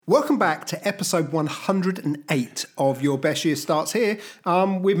back to episode 108 of Your Best Year Starts Here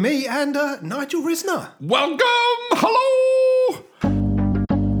with me and Nigel Risner. Welcome! Hello!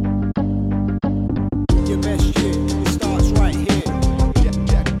 Your best year, it starts right here.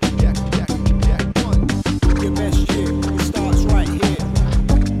 Your best year, it starts right here.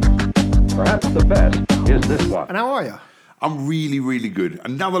 Perhaps the best is this one. And how are you? I'm really, really good.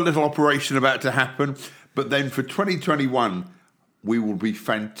 Another little operation about to happen, but then for 2021, we will be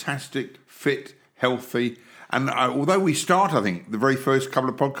fantastic, fit, healthy. And although we start, I think, the very first couple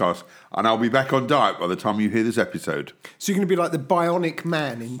of podcasts, and I'll be back on diet by the time you hear this episode. So you're going to be like the bionic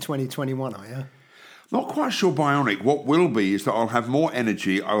man in 2021, are you? Not quite sure bionic. What will be is that I'll have more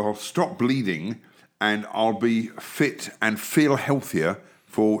energy, I'll stop bleeding, and I'll be fit and feel healthier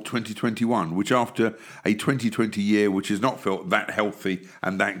for 2021, which after a 2020 year which has not felt that healthy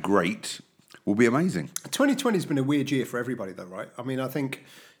and that great, will be amazing. 2020 has been a weird year for everybody, though, right? I mean, I think,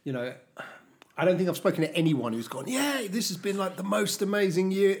 I don't think I've spoken to anyone who's gone, yeah, this has been like the most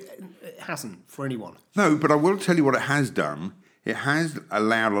amazing year. It hasn't for anyone. No, but I will tell you what it has done. It has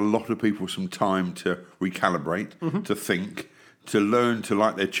allowed a lot of people some time to recalibrate, to think, to learn to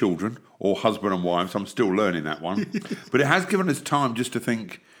like their children or husband and wives. I'm still learning that one. But it has given us time just to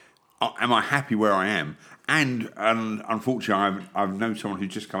think, am I happy where I am? And unfortunately, I've known someone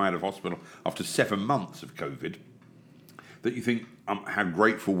who's just come out of hospital after 7 months of COVID, that you think how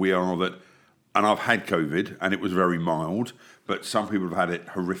grateful we are that, and I've had COVID, and it was very mild, but some people have had it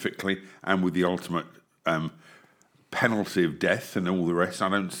horrifically, and with the ultimate penalty of death and all the rest. I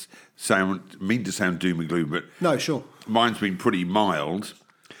don't mean to sound doom and gloom, but no, sure, mine's been pretty mild.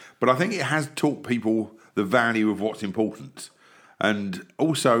 But I think it has taught people the value of what's important, and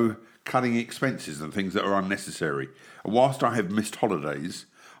also cutting expenses and things that are unnecessary. And whilst I have missed holidays,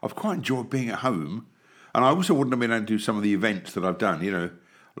 I've quite enjoyed being at home. And I also wouldn't have been able to do some of the events that I've done.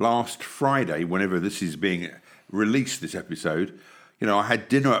 Last Friday, whenever this is being released, this episode, I had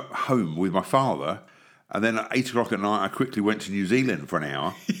dinner at home with my father. And then at 8 o'clock at night, I quickly went to New Zealand for an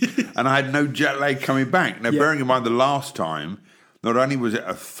hour. And I had no jet lag coming back. Now, bearing in mind the last time, not only was it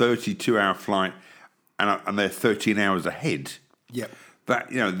a 32-hour flight and they're 13 hours ahead. Yep. That,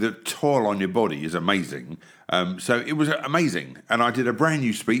 the toil on your body is amazing. So it was amazing. And I did a brand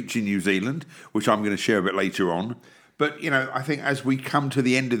new speech in New Zealand, which I'm going to share a bit later on. But, I think as we come to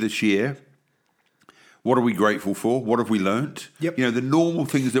the end of this year, what are we grateful for? What have we learnt? Yep. The normal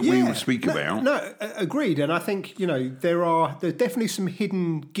things that we will speak about. No, agreed. And I think, there's definitely some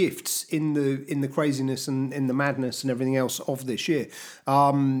hidden gifts in the craziness and in the madness and everything else of this year.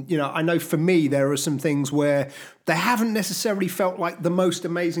 I know for me, there are some things where they haven't necessarily felt like the most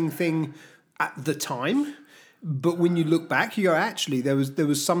amazing thing at the time. But when you look back, you go, actually, there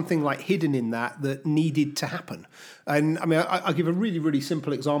was something like hidden in that needed to happen. And I mean, I'll give a really, really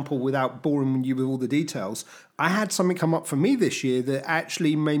simple example without boring you with all the details. I had something come up for me this year that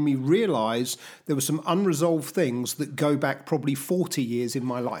actually made me realise there were some unresolved things that go back probably 40 years in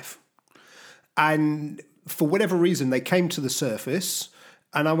my life. And for whatever reason, they came to the surface.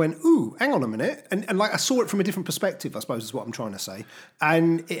 And I went, ooh, hang on a minute. And I saw it from a different perspective, I suppose is what I'm trying to say.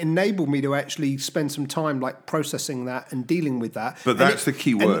 And it enabled me to actually spend some time processing that and dealing with that. But that's the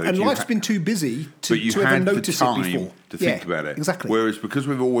key word. And life's been too busy to ever notice it before. To think about it. Exactly. Whereas because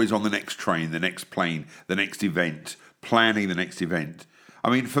we're always on the next train, the next plane, the next event, planning the next event. I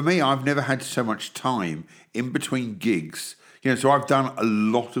mean, for me, I've never had so much time in between gigs. So I've done a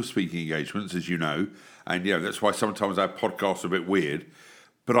lot of speaking engagements, as you know. And, that's why sometimes our podcasts are a bit weird.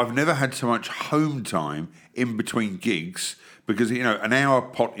 But I've never had so much home time in between gigs because, an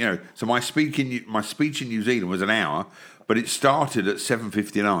hour so my speech in New Zealand was an hour, but it started at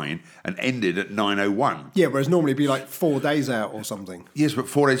 7:59 and ended at 9:01. Yeah, whereas normally it'd be like 4 days out or something. Yes, but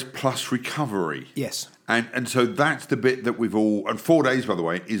 4 days plus recovery. Yes. And so that's the bit that we've all... And 4 days, by the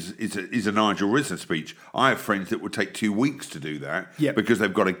way, is a Nigel Risner speech. I have friends that would take 2 weeks to do that because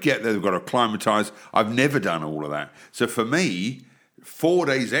they've got to get there, they've got to acclimatise. I've never done all of that. So for me... 4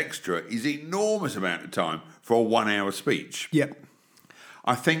 days extra is an enormous amount of time for a 1 hour speech. Yep.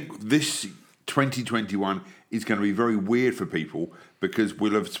 I think this 2021 is going to be very weird for people because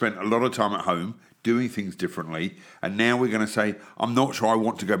we'll have spent a lot of time at home doing things differently. And now we're going to say, I'm not sure I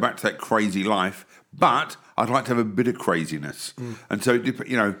want to go back to that crazy life, but I'd like to have a bit of craziness. And so,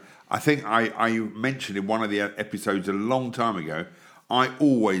 I think I mentioned in one of the episodes a long time ago, I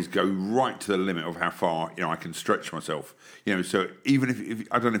always go right to the limit of how far I can stretch myself. So even if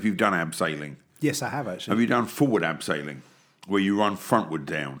I don't know if you've done abseiling. Yes, I have actually. Have you done forward abseiling, where you run frontward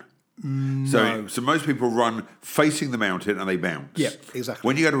down? So most people run facing the mountain and they bounce. Yeah, exactly.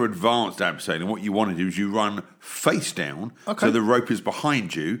 When you go to advanced abseiling, what you want to do is you run face down, Okay. so the rope is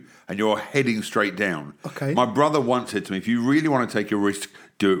behind you and you're heading straight down. Okay. My brother once said to me, if you really want to take a risk,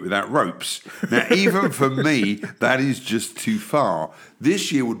 do it without ropes. Now, even for me, that is just too far.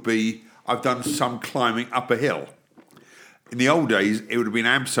 This year would be, I've done some climbing up a hill. In the old days, it would have been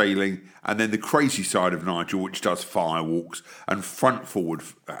abseiling and then the crazy side of Nigel, which does firewalks and front-forward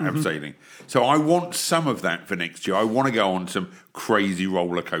abseiling. So I want some of that for next year. I want to go on some crazy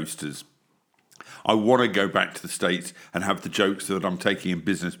roller coasters. I want to go back to the States and have the jokes that I'm taking in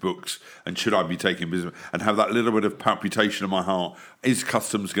business books and should I be taking business and have that little bit of palpitation in my heart. Is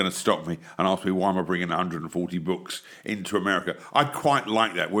customs going to stop me and ask me why am I bringing 140 books into America? I'd quite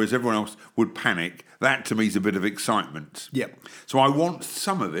like that, whereas everyone else would panic. That to me is a bit of excitement. Yep. So I want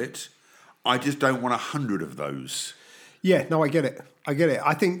some of it. I just don't want 100 of those. Yeah, no, I get it.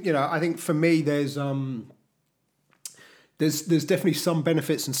 I think for me there's definitely some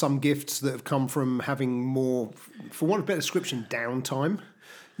benefits and some gifts that have come from having more, for want of a better description, downtime.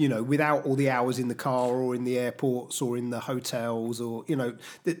 Without all the hours in the car or in the airports or in the hotels or,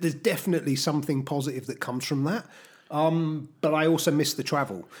 there's definitely something positive that comes from that. But I also miss the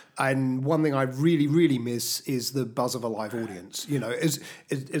travel. And one thing I really, really miss is the buzz of a live audience.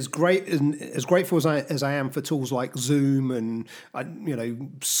 As grateful as I am for tools like Zoom and,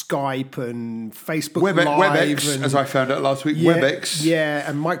 Skype and Facebook Live. WebEx, and, as I found out last week, WebEx. Yeah,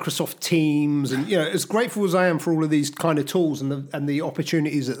 and Microsoft Teams. And, as grateful as I am for all of these kind of tools and the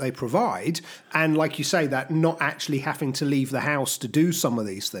opportunities that they provide, and like you say, that not actually having to leave the house to do some of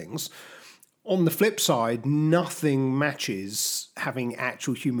these things. On the flip side, nothing matches having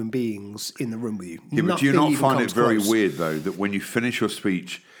actual human beings in the room with you. Yeah, but do you not Nothing find even it very comes close. weird, though, that when you finish your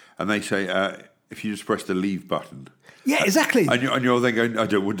speech and they say, if you just press the leave button... Yeah, exactly. And you're then going, I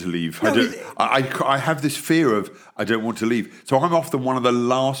don't want to leave. No, I have this fear of, I don't want to leave. So I'm often one of the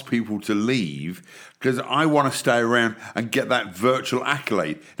last people to leave because I want to stay around and get that virtual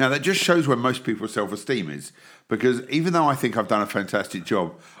accolade. Now, that just shows where most people's self-esteem is. Because even though I think I've done a fantastic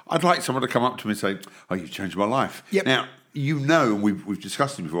job, I'd like someone to come up to me and say, oh, you've changed my life. Yep. Now, and we've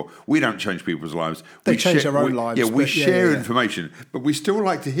discussed it before, we don't change people's lives. They change their own lives. Yeah, we share yeah. information. But we still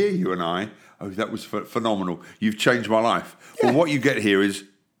like to hear you and I, oh, that was phenomenal. You've changed my life. Yeah. Well, what you get here is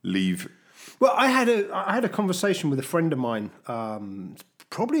leave. Well, I had a conversation with a friend of mine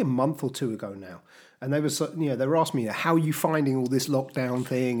probably a month or two ago now. And they were asking me, how are you finding all this lockdown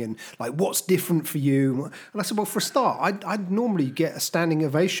thing and like what's different for you? And I said, well, for a start, I'd normally get a standing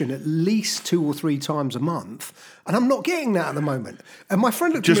ovation at least 2 or 3 times a month, and I'm not getting that at the moment. And my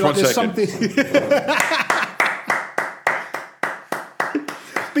friend looked at me like there's something.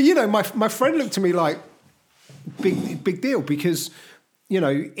 But my friend looked at me like big deal because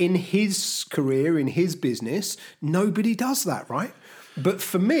in his career, in his business, nobody does that, right? But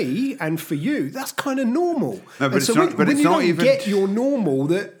for me and for you, that's kind of normal. No, but when you don't get your normal,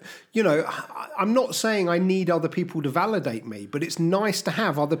 that I'm not saying I need other people to validate me, but it's nice to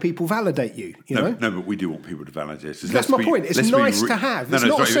have other people validate you. No, but we do want people to validate us. That's my point. It's nice to have. It's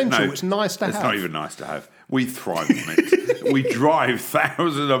not essential. It's nice to have. It's not even nice to have. We thrive on it. We drive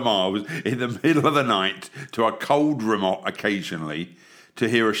thousands of miles in the middle of the night to a cold room occasionally to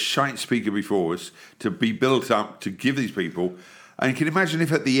hear a shite speaker before us, to be built up, to give these people. And you can imagine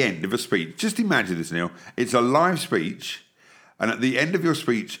if at the end of a speech, just imagine this, Neil, it's a live speech, and at the end of your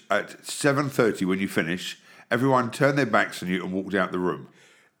speech at 7:30 when you finish, everyone turned their backs on you and walked out the room.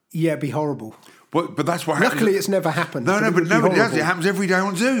 Yeah, it'd be horrible. But that's what happens. Luckily, it's never happened. No, but nobody does. It happens every day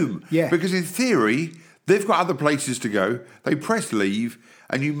on Zoom. Yeah. Because in theory, they've got other places to go. They press leave,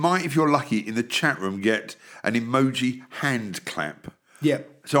 and you might, if you're lucky, in the chat room get an emoji hand clap. Yeah.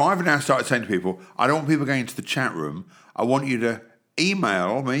 So I've now started saying to people, I don't want people going into the chat room. I want you to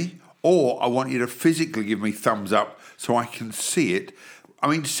email me, or I want you to physically give me thumbs up so I can see it. I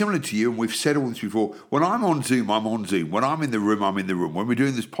mean, similar to you, and we've said all this before, when I'm on Zoom, I'm on Zoom. When I'm in the room, I'm in the room. When we're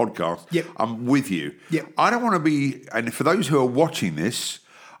doing this podcast, I'm with you. Yep. I don't want to be, and for those who are watching this,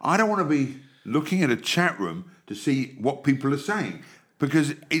 I don't want to be looking at a chat room to see what people are saying,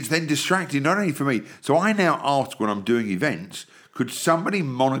 because it's then distracting, not only for me. So I now ask when I'm doing events, could somebody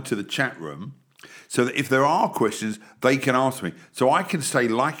monitor the chat room so that if there are questions, they can ask me. So I can stay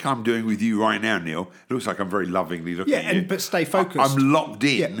like I'm doing with you right now, Neil. It looks like I'm very lovingly looking at you. But stay focused. I'm locked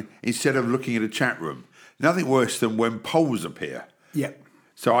in instead of looking at a chat room. Nothing worse than when polls appear. Yeah.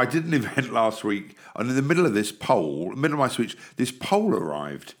 So I did an event last week, and in the middle of this poll, middle of my speech, this poll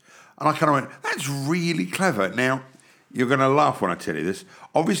arrived. And I kind of went, that's really clever. Now, You're going to laugh when I tell you this.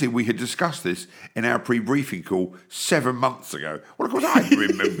 Obviously, we had discussed this in our pre-briefing call 7 months ago. Well, of course, I didn't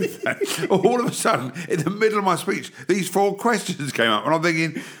remember that. All of a sudden, in the middle of my speech, these 4 questions came up, and I'm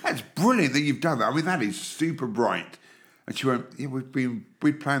thinking, that's brilliant that you've done that. I mean, that is super bright. And she went, yeah,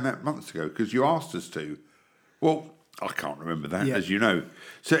 we'd planned that months ago because you asked us to. Well, I can't remember that, as you know.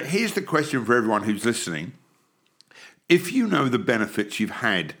 So here's the question for everyone who's listening. If you know the benefits you've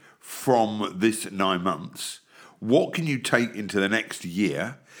had from this 9 months, what can you take into the next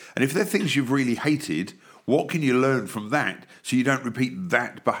year? And if there are things you've really hated, what can you learn from that so you don't repeat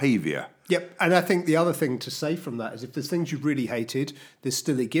that behaviour? Yep, and I think the other thing to say from that is if there's things you've really hated, there's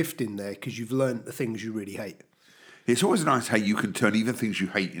still a gift in there because you've learned the things you really hate. It's always nice how you can turn even things you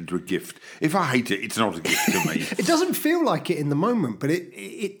hate into a gift. If I hate it, it's not a gift to me. It doesn't feel like it in the moment, but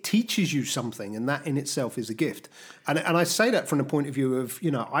it teaches you something, and that in itself is a gift. And I say that from the point of view of,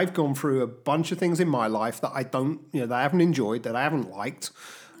 I've gone through a bunch of things in my life that I don't, that I haven't enjoyed, that I haven't liked.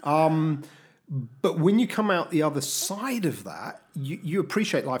 But when you come out the other side of that, you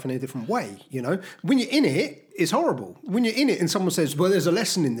appreciate life in a different way, When you're in it, it's horrible. When you're in it and someone says, well, there's a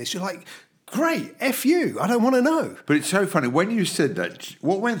lesson in this, you're like, great, F you, I don't want to know. But it's so funny, when you said that,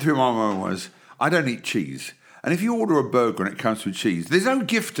 what went through my mind was, I don't eat cheese. And if you order a burger and it comes with cheese, there's no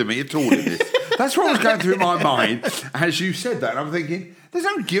gift to me at all in this. That's what was going through my mind as you said that. And I'm thinking, there's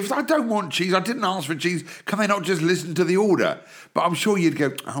no gift. I don't want cheese. I didn't ask for cheese. Can they not just listen to the order? But I'm sure you'd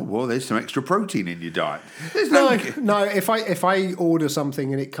go, oh, well, there's some extra protein in your diet. There's no. If I order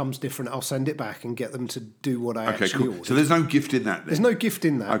something and it comes different, I'll send it back and get them to do what I actually ordered. So there's no gift in that then? There's no gift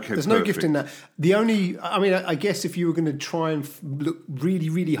in that. Okay, there's no gift in that. The only, I guess if you were going to try and look really,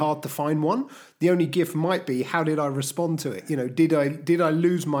 really hard to find one, the only gift might be, how did I respond to it? Did I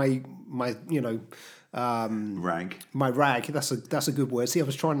lose my rag. My rag. That's a good word. See, I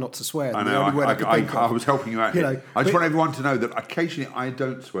was trying not to swear. I know. I was helping you out here. I just want everyone to know that occasionally I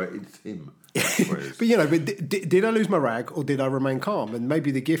don't swear. It's him. But did I lose my rag or did I remain calm? And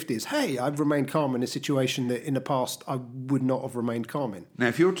maybe the gift is, hey, I've remained calm in a situation that in the past I would not have remained calm in. Now,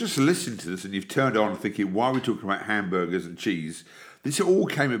 if you're just listening to this and you've turned on thinking, why are we talking about hamburgers and cheese? This all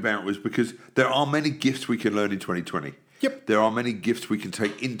came about was because there are many gifts we can learn in 2020. Yep. There are many gifts we can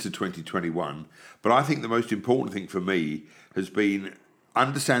take into 2021. But I think the most important thing for me has been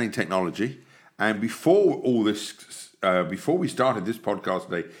understanding technology. And before all this, before we started this podcast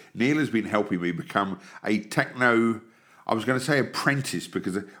today, Neil has been helping me become a techno, I was going to say apprentice,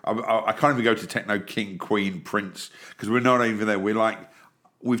 because I can't even go to techno king, queen, prince, because we're not even there.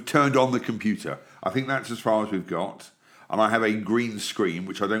 We've turned on the computer. I think that's as far as we've got. And I have a green screen,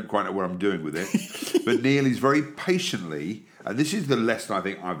 which I don't quite know what I'm doing with it. But Neil is very patiently, and this is the lesson I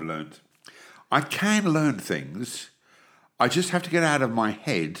think I've learned. I can learn things. I just have to get out of my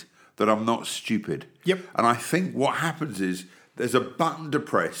head that I'm not stupid. Yep. And I think what happens is there's a button to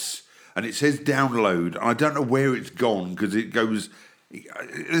press, and it says download, and I don't know where it's gone because it goes.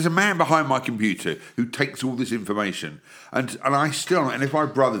 There's a man behind my computer who takes all this information, and I still. And if my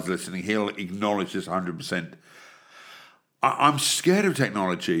brother's listening, he'll acknowledge this 100%. I'm scared of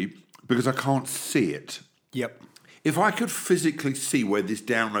technology because I can't see it. Yep. If I could physically see where this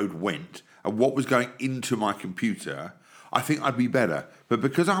download went and what was going into my computer, I think I'd be better. But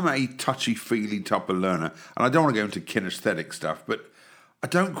because I'm a touchy-feely type of learner, and I don't want to go into kinesthetic stuff, but I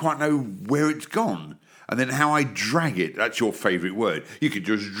don't quite know where it's gone. And then how I drag it, that's your favourite word. You could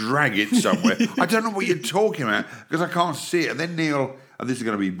just drag it somewhere. I don't know what you're talking about because I can't see it. And then Neil, and this is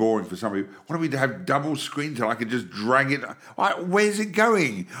going to be boring for some of you, why don't we have double screen so I can just drag it? Where's it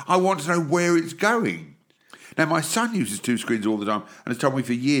going? I want to know where it's going. Now, my son uses 2 screens all the time and has told me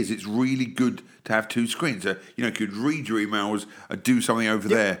for years it's really good to have 2 screens. So, you could read your emails and do something over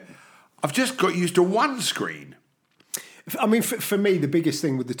there. I've just got used to 1 screen. I mean, for me, the biggest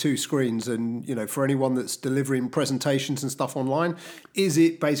thing with the 2 screens and, for anyone that's delivering presentations and stuff online, is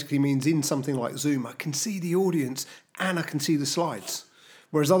it basically means in something like Zoom, I can see the audience and I can see the slides.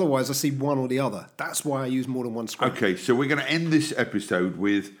 Whereas otherwise, I see one or the other. That's why I use more than 1 screen. Okay, so we're going to end this episode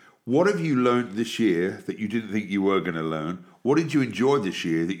with, what have you learned this year that you didn't think you were going to learn? What did you enjoy this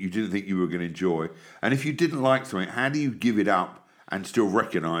year that you didn't think you were going to enjoy? And if you didn't like something, how do you give it up and still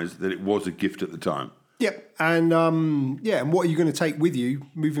recognise that it was a gift at the time? Yep, and and what are you going to take with you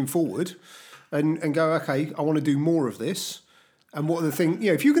moving forward, and go, okay, I want to do more of this, and what are the things,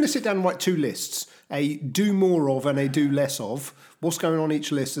 if you're going to sit down and write 2 lists, a do more of and a do less of, what's going on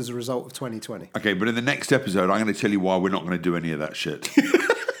each list as a result of 2020? Okay, but in the next episode, I'm going to tell you why we're not going to do any of that shit.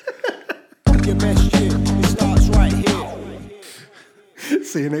 Your best year, it starts right here.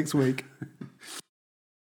 See you next week.